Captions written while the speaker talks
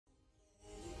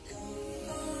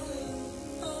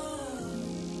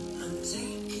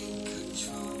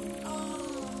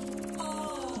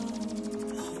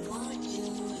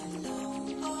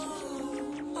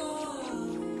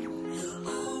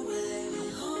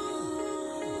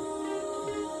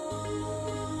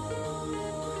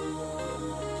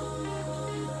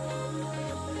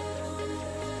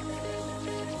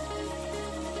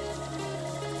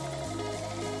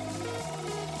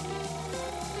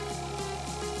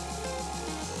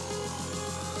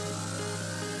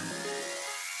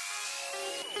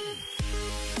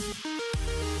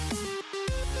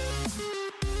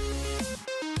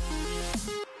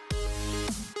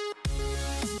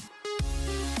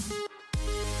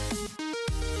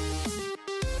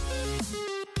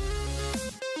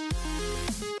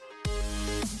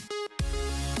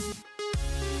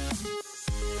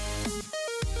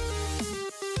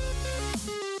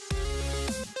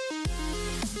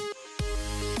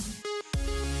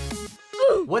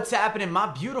What's happening, my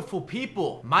beautiful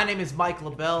people? My name is Mike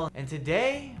LaBelle, and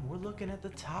today we're looking at the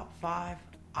top 5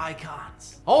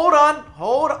 icons. Hold on.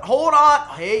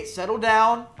 Hey, settle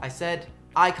down. I said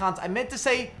icons. I meant to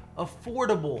say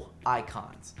affordable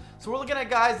icons. So we're looking at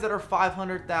guys that are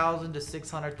 500,000 to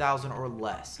 600,000 or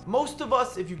less. Most of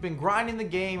us, if you've been grinding the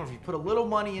game or if you put a little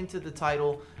money into the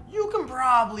title, you can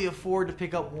probably afford to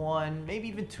pick up one, maybe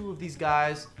even 2 of these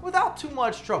guys without too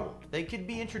much trouble. They could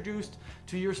be introduced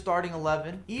to your starting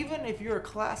 11. Even if you're a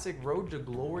classic Road to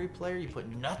Glory player, you put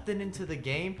nothing into the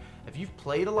game. If you've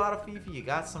played a lot of FIFA, you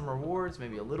got some rewards,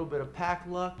 maybe a little bit of pack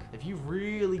luck. If you've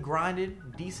really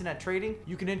grinded, decent at trading,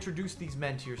 you can introduce these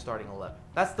men to your starting 11.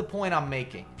 That's the point I'm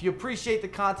making. If you appreciate the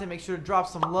content, make sure to drop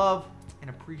some love and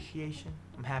appreciation.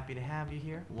 I'm happy to have you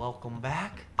here. Welcome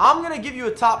back. I'm gonna give you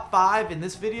a top 5 in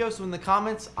this video, so in the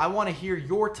comments, I wanna hear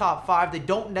your top 5. They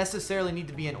don't necessarily need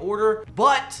to be in order,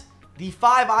 but the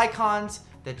 5 icons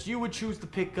that you would choose to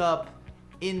pick up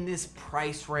in this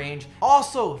price range.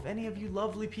 Also, if any of you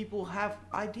lovely people have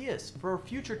ideas for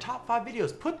future top 5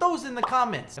 videos, put those in the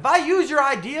comments. If I use your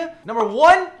idea, number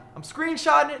 1, I'm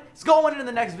screenshotting it. It's going in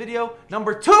the next video.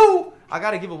 Number 2, I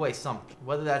gotta give away something.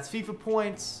 Whether that's FIFA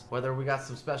points, whether we got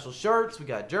some special shirts, we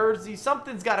got jerseys,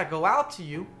 something's gotta go out to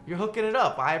you. You're hooking it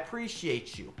up. I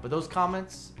appreciate you. But those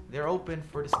comments, they're open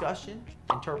for discussion,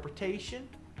 interpretation,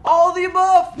 all the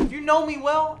above. If you know me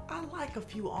well, I like a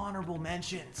few honorable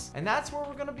mentions. And that's where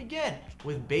we're gonna begin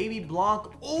with Baby Blanc,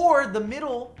 or the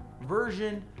middle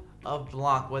version of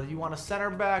Blanc, whether you want a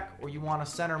center back or you want a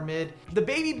center mid. The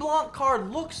Baby Blanc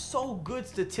card looks so good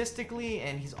statistically,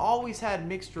 and he's always had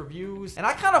mixed reviews. And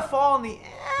I kind of fall on the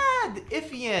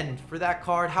iffy end for that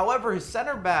card. However, his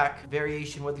center back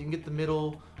variation, whether you can get the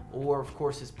middle or of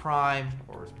course his prime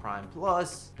or his prime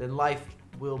plus, then life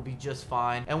will be just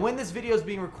fine. And when this video is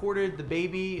being recorded, the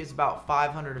baby is about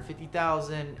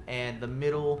 550,000 and the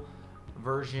middle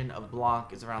version of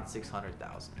Blanc is around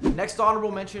 600,000. Next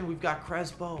honorable mention, we've got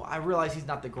Crespo. I realize he's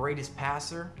not the greatest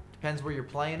passer. Depends where you're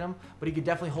playing him, but he could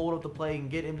definitely hold up the play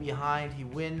and get in behind. He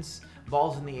wins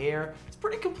balls in the air. He's a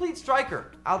pretty complete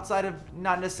striker, outside of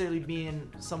not necessarily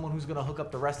being someone who's gonna hook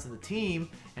up the rest of the team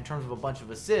in terms of a bunch of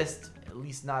assists, at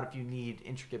least not if you need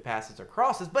intricate passes or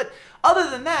crosses. But other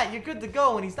than that, you're good to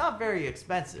go, and he's not very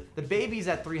expensive. The baby's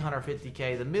at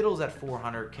 350K, the middle's at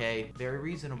 400K, very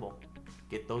reasonable.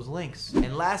 Get those links.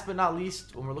 And last but not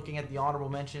least, when we're looking at the honorable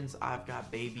mentions, I've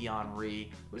got Baby Henry,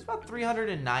 who's about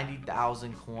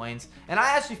 390,000 coins. And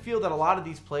I actually feel that a lot of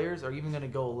these players are even gonna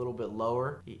go a little bit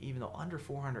lower, even though under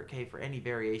 400K for any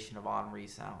variation of Henry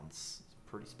sounds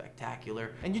pretty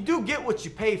spectacular. And you do get what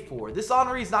you pay for. This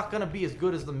Henry is not gonna be as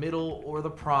good as the middle or the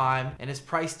prime, and his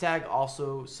price tag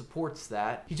also supports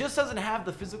that. He just doesn't have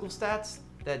the physical stats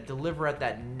that deliver at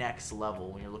that next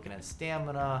level when you're looking at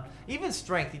stamina, even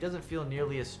strength. He doesn't feel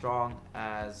nearly as strong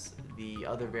as the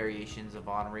other variations of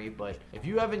Henry, but if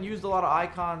you haven't used a lot of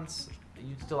icons,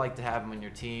 you'd still like to have him on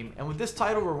your team. And with this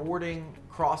title rewarding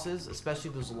crosses, especially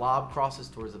those lob crosses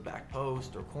towards the back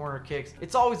post or corner kicks,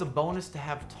 it's always a bonus to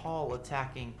have tall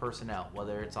attacking personnel,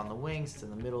 whether it's on the wings, to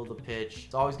the middle of the pitch.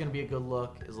 It's always going to be a good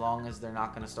look, as long as they're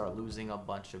not going to start losing a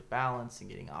bunch of balance and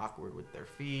getting awkward with their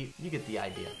feet. You get the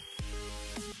idea.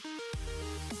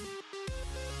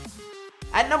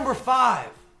 At number 5,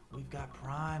 we've got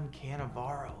Prime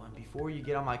Cannavaro. And before you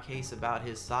get on my case about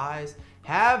his size,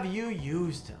 have you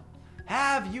used him?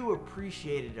 Have you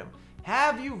appreciated him?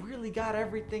 Have you really got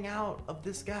everything out of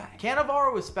this guy?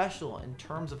 Cannavaro is special in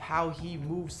terms of how he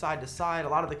moves side to side, a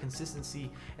lot of the consistency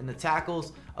in the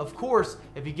tackles. Of course,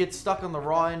 if he gets stuck on the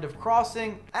raw end of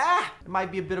crossing, it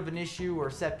might be a bit of an issue, or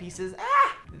set pieces,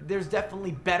 there's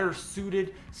definitely better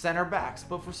suited center backs.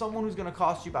 But for someone who's gonna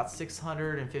cost you about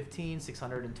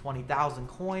 620,000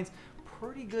 coins,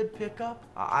 pretty good pickup.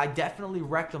 I definitely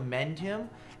recommend him.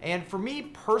 And for me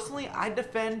personally, I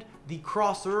defend the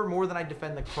crosser more than I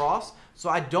defend the cross, so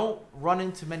I don't run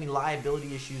into many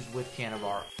liability issues with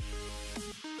Cannavaro.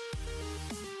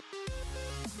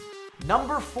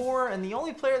 Number 4, and the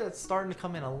only player that's starting to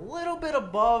come in a little bit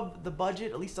above the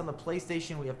budget, at least on the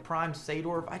PlayStation, we have Prime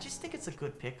Seedorf. I just think it's a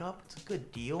good pickup. It's a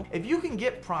good deal. If you can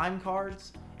get Prime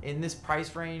cards in this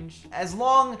price range, as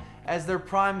long as they're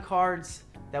Prime cards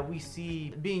that we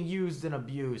see being used and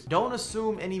abused, don't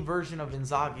assume any version of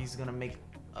Inzaghi is going to make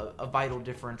a vital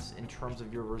difference in terms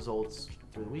of your results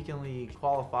through the weekend league,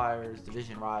 qualifiers,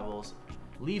 division rivals.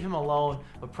 Leave him alone.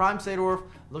 But Prime Seedorf,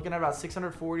 looking at about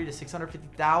 640 to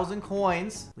 650,000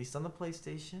 coins, at least on the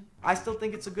PlayStation. I still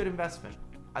think it's a good investment.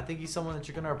 I think he's someone that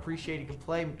you're going to appreciate. He can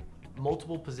play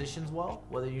multiple positions well,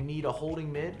 whether you need a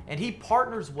holding mid. And he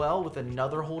partners well with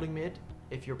another holding mid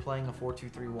if you're playing a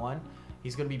 4-2-3-1.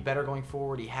 He's going to be better going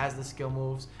forward. He has the skill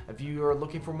moves. If you are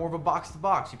looking for more of a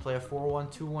box-to-box, you play a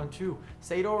 4-1-2-1-2.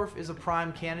 Seedorf is a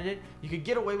prime candidate. You could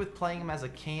get away with playing him as a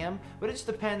cam, but it just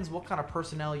depends what kind of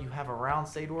personnel you have around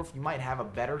Seedorf. You might have a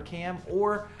better cam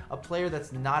or a player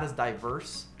that's not as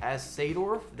diverse as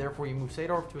Seedorf. Therefore, you move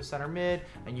Seedorf to a center mid,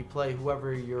 and you play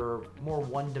whoever your more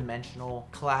one-dimensional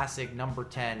classic number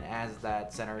 10 as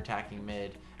that center attacking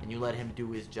mid, and you let him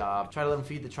do his job. Try to let him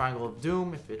feed the triangle of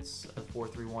doom if it's a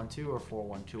 4-3-1-2 or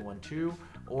 4-1-2-1-2,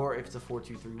 or if it's a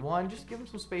 4-2-3-1, just give him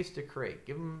some space to create.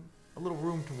 Give him a little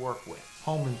room to work with.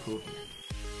 Home improvement.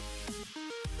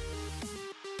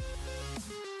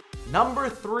 Number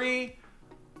 3,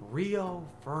 Rio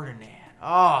Ferdinand.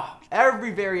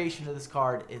 Every variation of this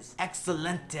card is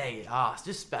excelente. It's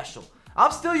just special.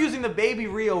 I'm still using the baby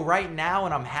Rio right now,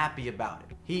 and I'm happy about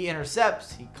it. He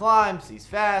intercepts, he climbs, he's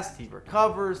fast, he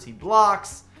recovers, he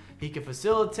blocks, he can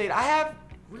facilitate. I have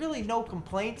really no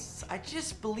complaints. I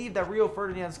just believe that Rio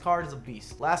Ferdinand's card is a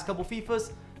beast. Last couple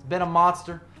FIFAs, it's been a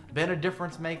monster, been a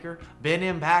difference maker, been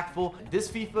impactful. This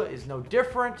FIFA is no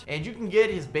different, and you can get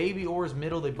his baby or his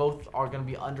middle. They both are going to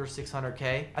be under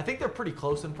 600K. I think they're pretty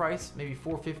close in price, maybe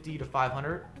 450 to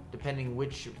 500, depending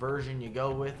which version you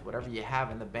go with, whatever you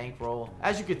have in the bankroll.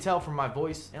 As you could tell from my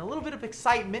voice and a little bit of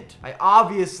excitement, I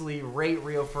obviously rate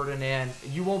Rio Ferdinand.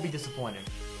 You won't be disappointed.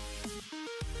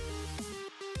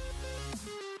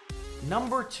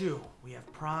 Number 2, we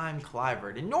have Prime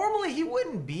Kluivert, and normally he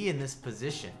wouldn't be in this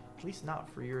position. At least not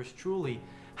for yours truly.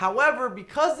 However,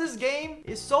 because this game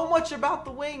is so much about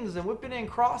the wings and whipping in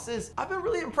crosses, I've been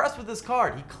really impressed with this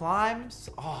card. He climbs.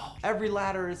 Every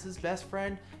ladder is his best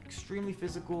friend. Extremely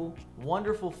physical,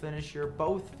 wonderful finisher,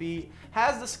 both feet,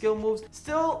 has the skill moves.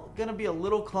 Still gonna be a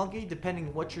little clunky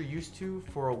depending what you're used to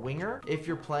for a winger if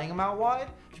you're playing him out wide.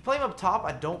 If you play him up top,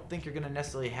 I don't think you're gonna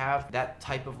necessarily have that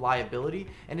type of liability,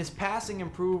 and his passing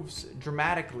improves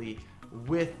dramatically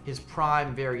with his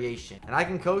prime variation. And I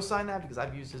can co-sign that because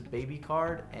I've used his baby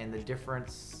card, and the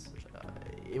difference,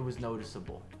 it was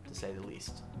noticeable, to say the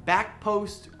least. Back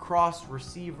post cross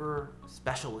receiver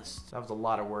specialist. That was a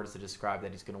lot of words to describe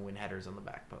that he's going to win headers on the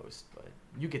back post, but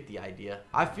you get the idea.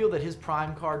 I feel that his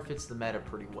prime card fits the meta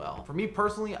pretty well. For me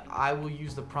personally, I will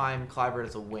use the Prime Kluivert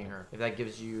as a winger, if that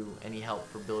gives you any help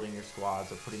for building your squads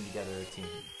or putting together a team.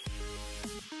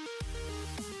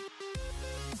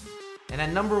 And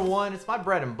at number 1, it's my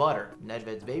bread and butter.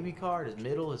 Nedved's baby card, his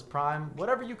middle, his prime,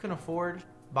 whatever you can afford,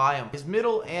 buy him. His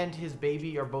middle and his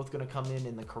baby are both going to come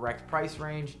in the correct price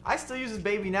range. I still use his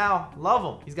baby now. Love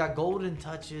him. He's got golden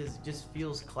touches, just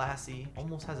feels classy,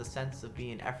 almost has a sense of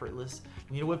being effortless.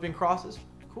 You need to whip in crosses?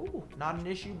 Cool, not an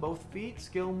issue. Both feet,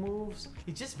 skill moves.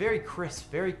 He's just very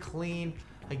crisp, very clean.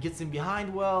 He gets in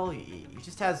behind well. He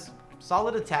just has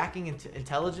solid attacking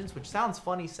intelligence, which sounds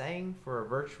funny saying for a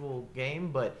virtual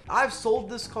game, but I've sold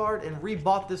this card and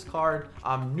rebought this card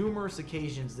on numerous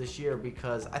occasions this year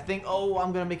because I think,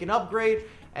 I'm gonna make an upgrade,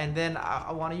 and then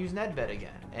I want to use Nedved again,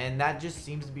 and that just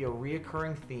seems to be a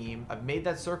reoccurring theme. I've made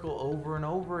that circle over and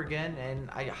over again, and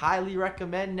I highly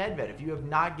recommend Nedved. If you have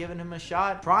not given him a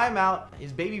shot, try him out.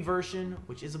 His baby version,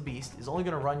 which is a beast, is only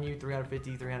going to run you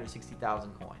 350,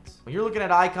 360,000 coins. When you're looking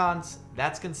at icons,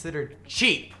 that's considered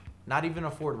cheap. Not even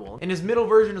affordable. And his middle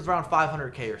version is around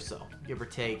 500K or so, give or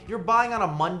take. If you're buying on a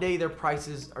Monday, their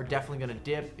prices are definitely going to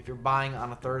dip. If you're buying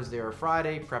on a Thursday or a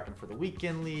Friday, prepping for the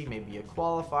weekend league, maybe a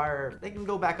qualifier, they can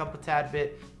go back up a tad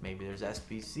bit. Maybe there's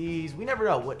SBCs. We never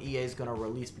know what EA is going to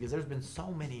release because there's been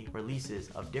so many releases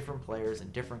of different players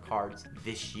and different cards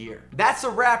this year. That's a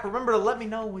wrap. Remember to let me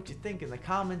know what you think in the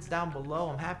comments down below.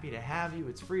 I'm happy to have you.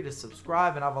 It's free to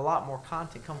subscribe, and I have a lot more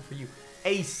content coming for you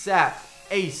ASAP.